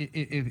was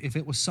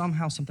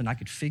somehow something I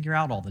could figure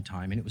out all the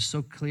time, and it was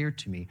so clear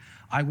to me,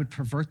 I would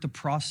pervert the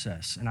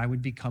process, and I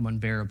would become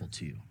unbearable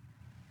to you.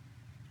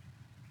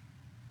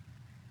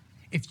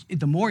 If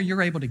the more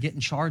you're able to get in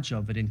charge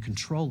of it and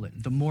control it,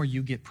 the more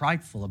you get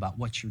prideful about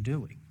what you're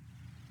doing.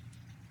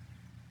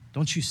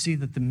 Don't you see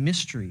that the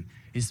mystery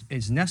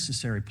is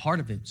necessary,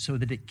 part of it, so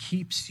that it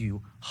keeps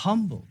you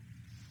humble,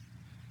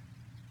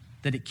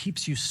 that it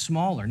keeps you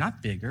smaller,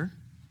 not bigger,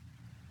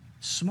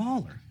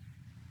 smaller.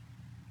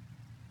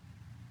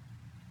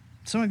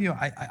 Some of you,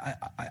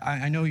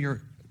 I know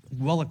you're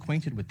well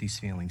acquainted with these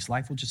feelings.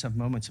 Life will just have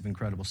moments of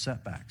incredible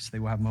setbacks. They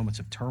will have moments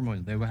of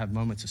turmoil. They will have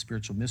moments of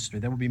spiritual mystery.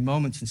 There will be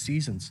moments and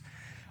seasons,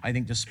 I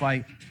think,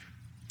 despite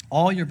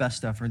all your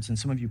best efforts, and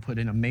some of you put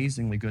in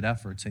amazingly good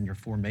efforts in your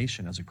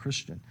formation as a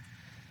Christian,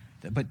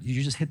 but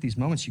you just hit these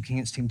moments you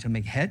can't seem to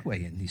make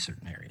headway in these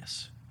certain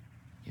areas.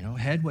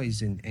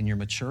 Headways in your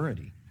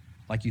maturity,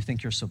 like you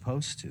think you're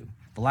supposed to.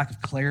 The lack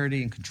of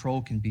clarity and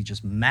control can be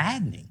just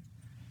maddening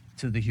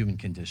to the human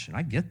condition.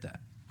 I get that.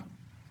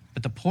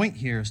 But the point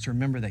here is to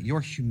remember that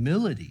your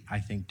humility, I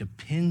think,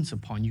 depends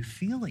upon you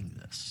feeling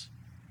this.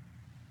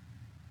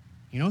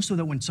 So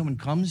that when someone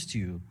comes to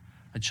you,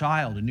 a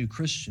child, a new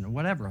Christian, or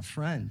whatever, a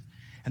friend,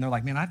 and they're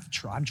like, man,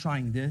 I'm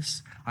trying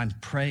this, I'm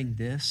praying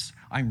this,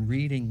 I'm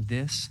reading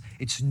this.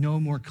 It's no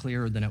more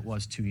clearer than it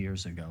was 2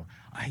 years ago.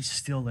 I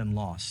still am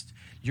lost.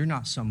 You're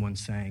not someone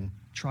saying,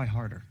 try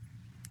harder.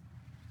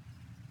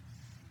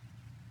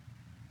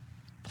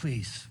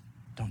 Please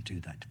don't do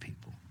that to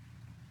people.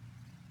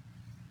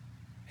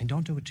 And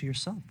don't do it to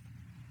yourself.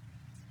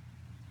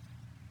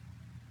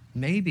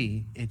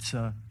 Maybe it's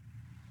I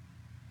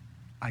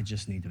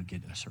just need to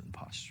get in a certain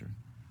posture.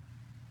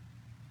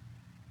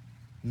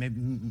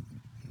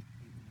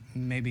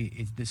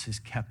 Maybe this is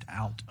kept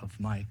out of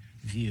my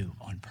view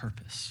on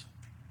purpose.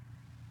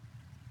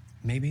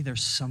 Maybe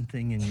there's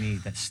something in me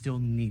that still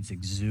needs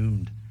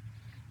exhumed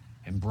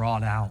and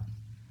brought out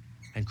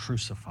and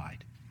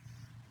crucified.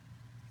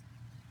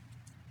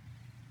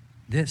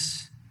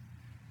 This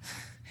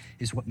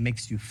is what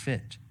makes you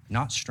fit,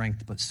 not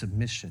strength, but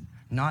submission,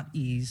 not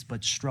ease,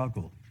 but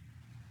struggle,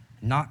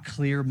 not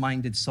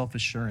clear-minded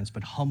self-assurance,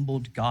 but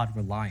humbled God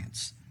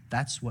reliance.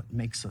 That's what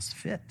makes us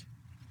fit.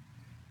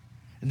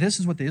 And this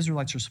is what the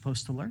Israelites are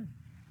supposed to learn.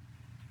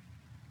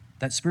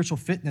 That spiritual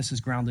fitness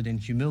is grounded in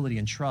humility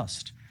and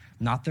trust,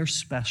 not their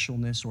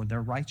specialness or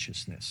their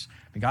righteousness.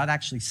 And God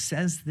actually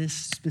says this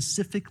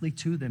specifically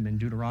to them in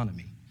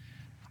Deuteronomy.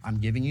 I'm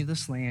giving you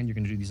this land. You're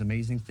going to do these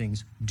amazing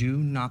things. Do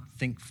not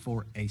think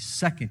for a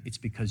second it's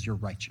because you're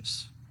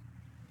righteous.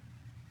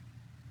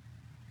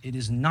 It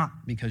is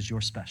not because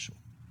you're special.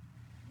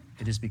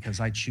 It is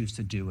because I choose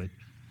to do it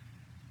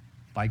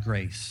by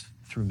grace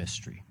through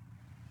mystery.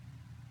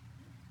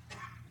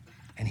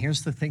 And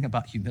here's the thing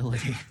about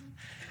humility.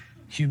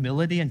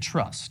 Humility and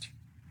trust,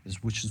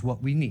 which is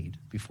what we need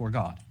before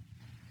God.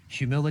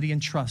 Humility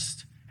and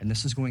trust, and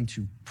this is going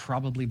to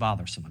probably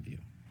bother some of you.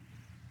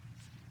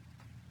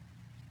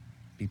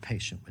 Be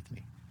patient with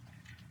me.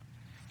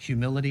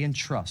 Humility and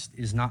trust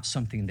is not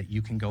something that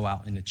you can go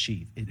out and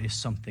achieve. It is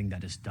something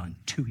that is done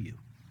to you,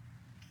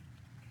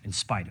 in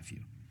spite of you.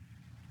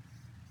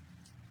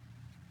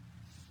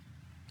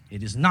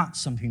 It is not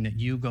something that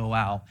you go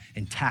out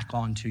and tack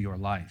on to your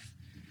life.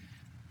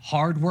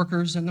 Hard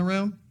workers in the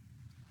room,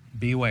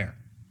 beware.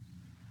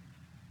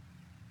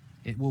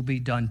 It will be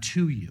done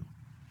to you.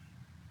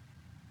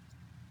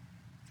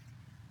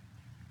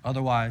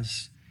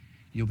 Otherwise,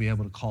 you'll be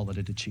able to call it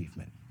an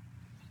achievement.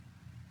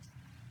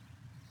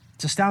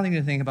 It's astounding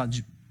to think about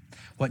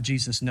what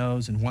Jesus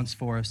knows and wants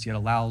for us, yet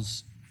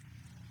allows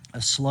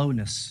a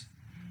slowness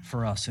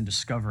for us in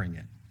discovering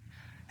it.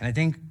 And I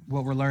think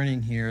what we're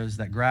learning here is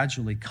that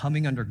gradually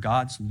coming under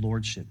God's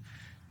lordship,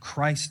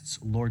 Christ's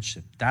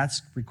lordship, that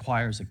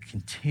requires a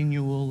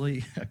continual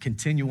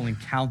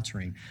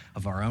encountering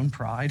of our own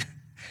pride.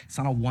 It's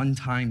not a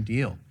one-time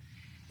deal.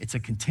 It's a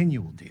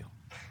continual deal.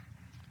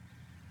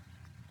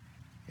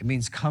 It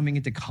means coming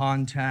into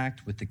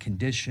contact with the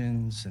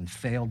conditions and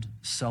failed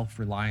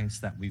self-reliance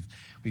that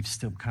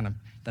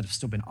have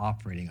still been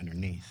operating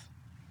underneath.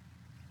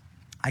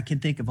 I can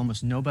think of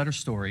almost no better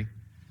story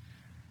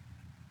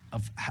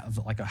of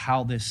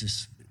how this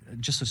is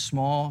just a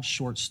small,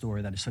 short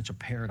story that is such a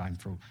paradigm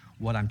for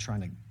what I'm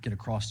trying to get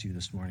across to you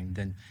this morning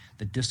than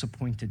the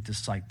disappointed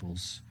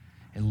disciples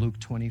in Luke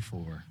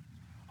 24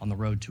 on the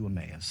road to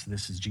Emmaus.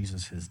 This is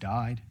Jesus has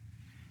died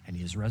and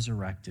he is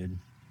resurrected,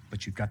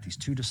 but you've got these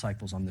two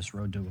disciples on this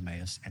road to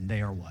Emmaus, and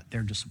they are what?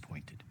 They're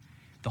disappointed.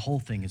 The whole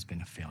thing has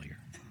been a failure.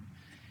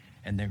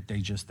 And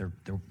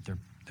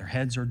their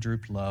heads are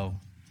drooped low.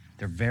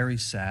 They're very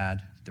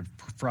sad. They're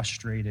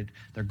frustrated.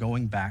 They're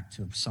going back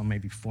to some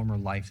maybe former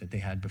life that they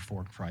had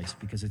before Christ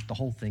because the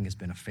whole thing has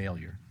been a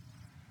failure.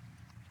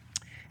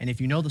 And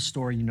if you know the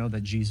story, you know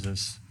that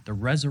Jesus, the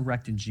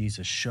resurrected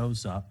Jesus,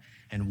 shows up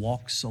and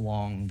walks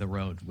along the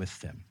road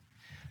with them.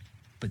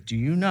 But do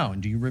you know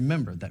and do you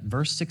remember that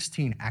verse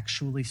 16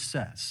 actually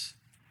says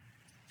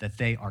that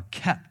they are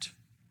kept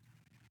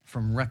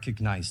from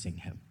recognizing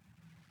him?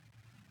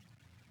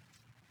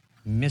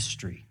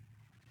 Mystery,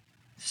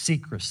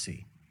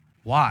 secrecy.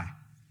 Why?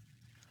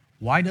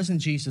 Why doesn't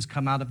Jesus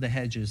come out of the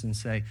hedges and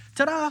say,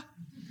 ta-da?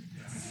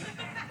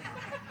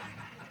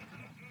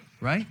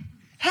 Right?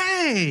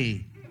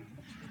 Hey,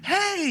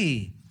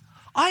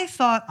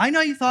 I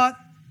know you thought,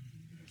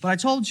 but I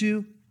told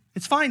you,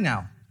 it's fine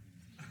now.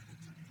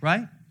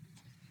 Right?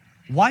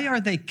 Why are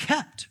they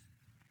kept?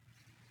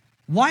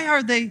 Why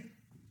are they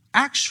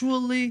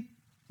actually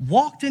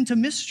walked into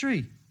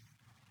mystery?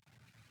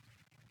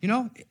 You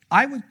know,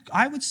 I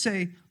would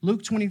say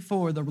Luke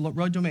 24, the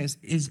road to Emmaus,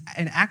 is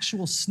an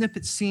actual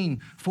snippet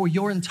scene for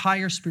your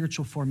entire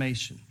spiritual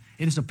formation.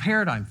 It is a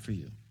paradigm for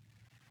you.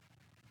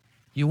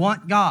 You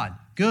want God.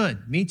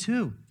 Good. Me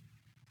too.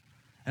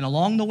 And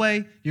along the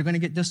way, you're going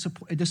to get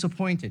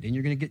disappointed, and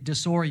you're going to get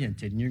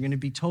disoriented, and you're going to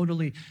be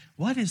totally,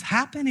 what is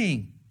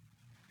happening?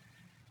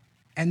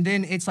 And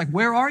then it's like,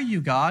 where are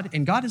you, God?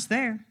 And God is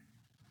there.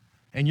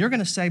 And you're going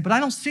to say, but I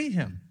don't see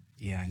him.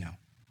 Yeah, I know.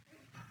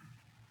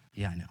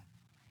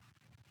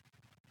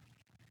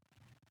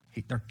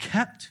 They're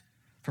kept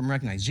from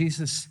recognizing.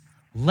 Jesus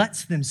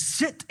lets them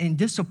sit in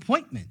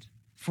disappointment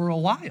for a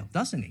while,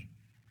 doesn't he?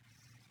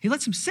 He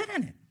lets them sit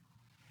in it.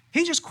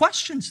 He just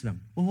questions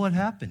them. Well, what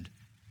happened?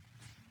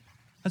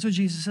 That's what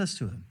Jesus says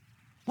to them.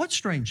 What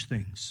strange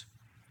things?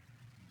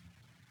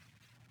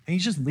 And he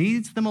just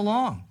leads them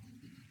along,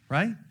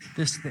 right?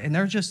 And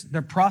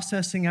they're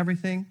processing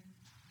everything.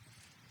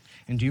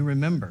 And do you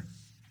remember,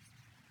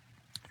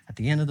 at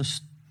the end of the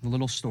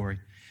little story,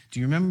 do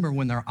you remember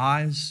when their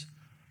eyes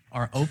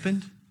are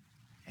opened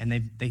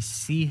and they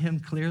see him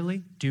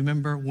clearly? Do you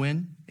remember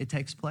when it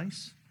takes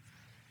place?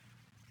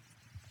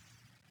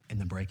 In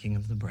the breaking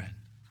of the bread.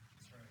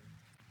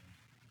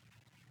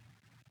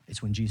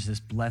 It's when Jesus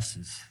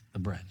blesses the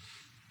bread.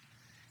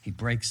 He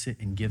breaks it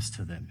and gives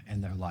to them,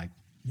 and they're like,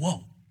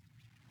 whoa,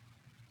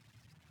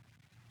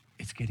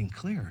 it's getting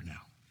clearer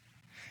now.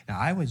 Now,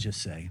 I would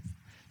just say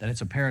that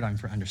it's a paradigm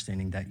for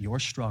understanding that your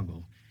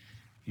struggle,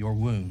 your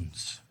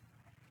wounds,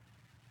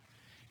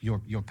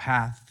 your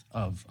path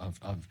of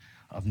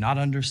not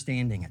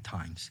understanding at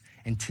times,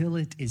 until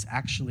it is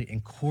actually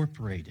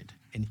incorporated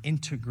and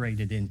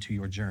integrated into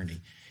your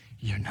journey,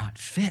 you're not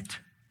fit.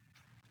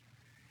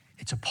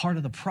 It's a part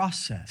of the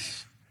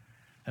process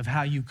of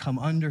how you come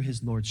under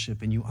his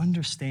lordship and you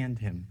understand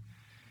him.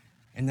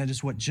 And that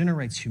is what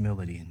generates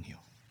humility in you.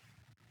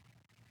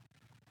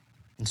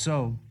 And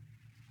so,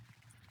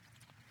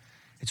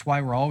 it's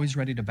why we're always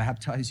ready to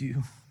baptize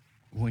you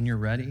when you're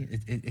ready.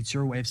 It's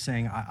your way of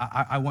saying,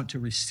 I want to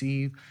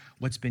receive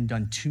what's been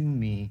done to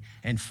me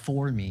and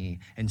for me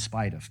in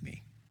spite of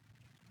me.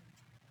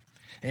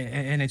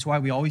 And it's why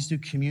we always do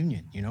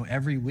communion,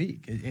 every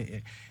week.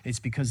 It's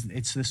because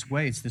it's this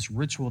way, it's this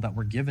ritual that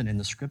we're given in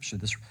the scripture.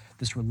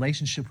 This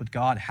relationship with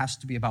God has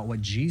to be about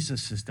what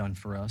Jesus has done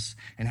for us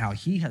and how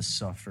he has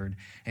suffered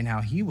and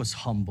how he was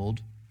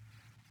humbled.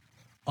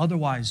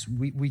 Otherwise,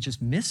 we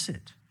just miss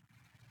it.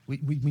 We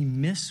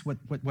miss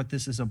what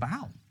this is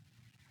about.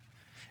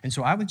 And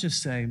so I would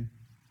just say,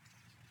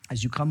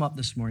 as you come up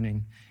this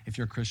morning, if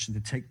you're a Christian, to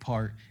take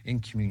part in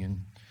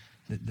communion,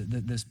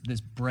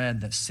 this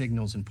bread that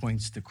signals and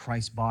points to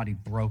Christ's body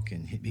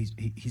broken.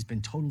 He's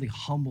been totally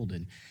humbled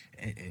and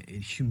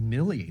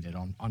humiliated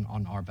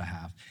on our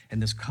behalf.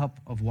 And this cup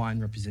of wine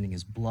representing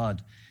his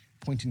blood,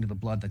 pointing to the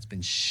blood that's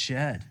been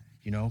shed,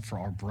 for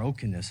our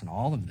brokenness and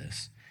all of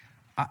this.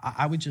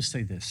 I would just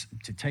say this,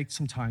 to take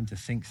some time to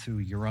think through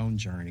your own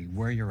journey,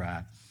 where you're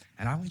at.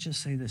 And I would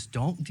just say this,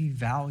 don't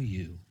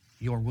devalue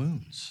your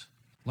wounds.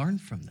 Learn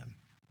from them.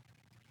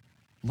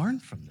 Learn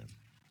from them.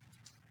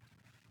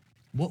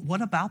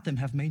 What about them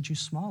have made you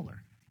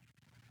smaller?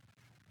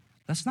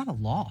 That's not a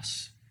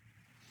loss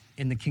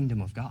in the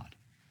kingdom of God.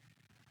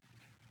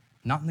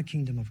 Not in the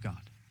kingdom of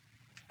God.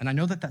 And I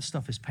know that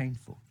stuff is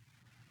painful.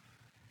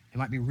 It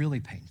might be really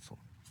painful.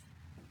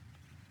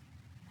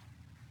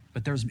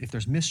 But if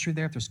there's mystery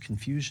there, if there's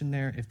confusion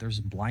there, if there's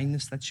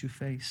blindness that you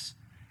face,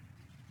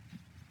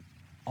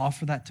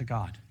 offer that to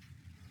God.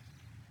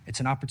 It's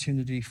an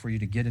opportunity for you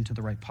to get into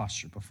the right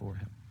posture before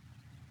him.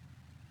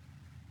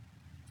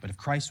 But if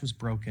Christ was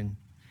broken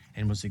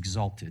and was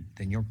exalted,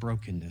 then your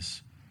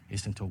brokenness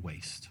isn't a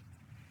waste.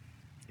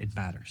 It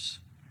matters.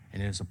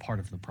 and it is a part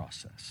of the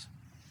process.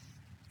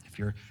 If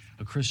you're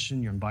a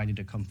Christian, you're invited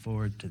to come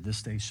forward to this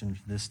station,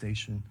 to this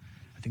station.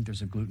 I think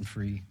there's a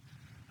gluten-free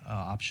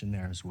option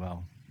there as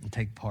well. And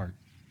take part,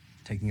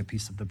 taking a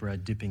piece of the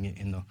bread, dipping it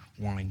in the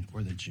wine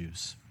or the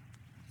juice.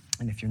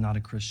 And if you're not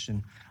a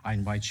Christian, I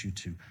invite you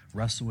to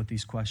wrestle with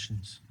these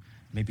questions,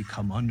 maybe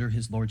come under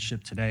his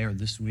lordship today or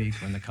this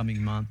week or in the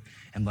coming month,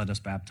 and let us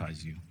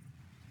baptize you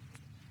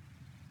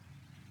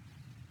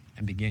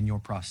and begin your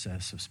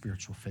process of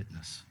spiritual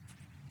fitness.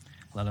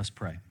 Let us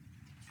pray.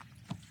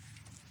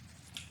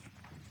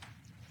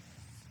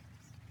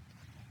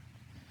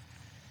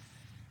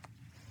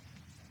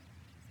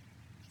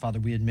 Father,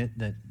 we admit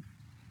that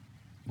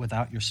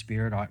without your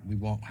Spirit, we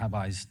won't have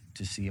eyes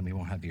to see and we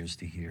won't have ears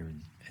to hear.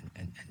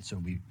 And so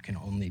we can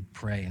only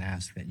pray and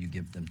ask that you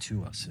give them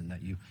to us and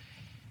that you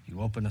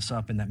open us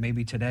up, and that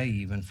maybe today,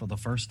 even for the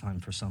first time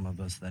for some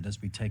of us, that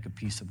as we take a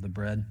piece of the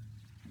bread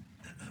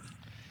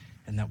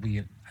and that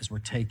as we're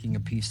taking a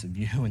piece of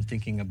you and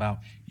thinking about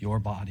your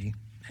body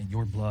and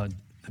your blood,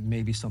 that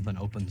maybe something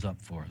opens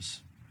up for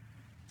us.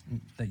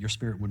 That your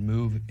Spirit would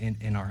move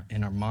in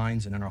our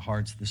minds and in our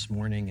hearts this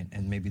morning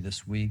and maybe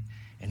this week,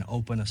 and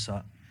open us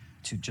up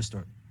to just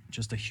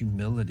a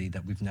humility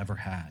that we've never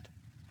had.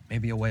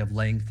 Maybe a way of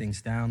laying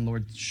things down.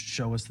 Lord,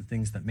 show us the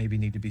things that maybe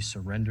need to be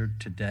surrendered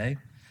today,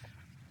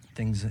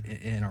 things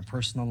in our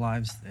personal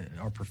lives,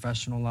 our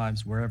professional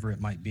lives, wherever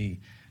it might be.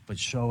 But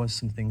show us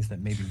some things that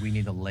maybe we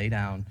need to lay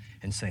down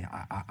and say,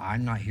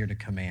 I'm not here to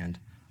command.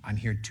 I'm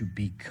here to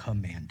be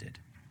commanded.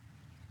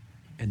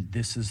 And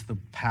this is the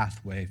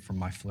pathway for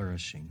my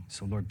flourishing.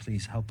 So Lord,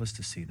 please help us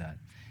to see that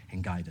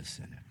and guide us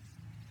in it.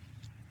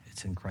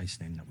 It's in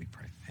Christ's name that we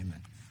pray.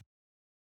 Amen.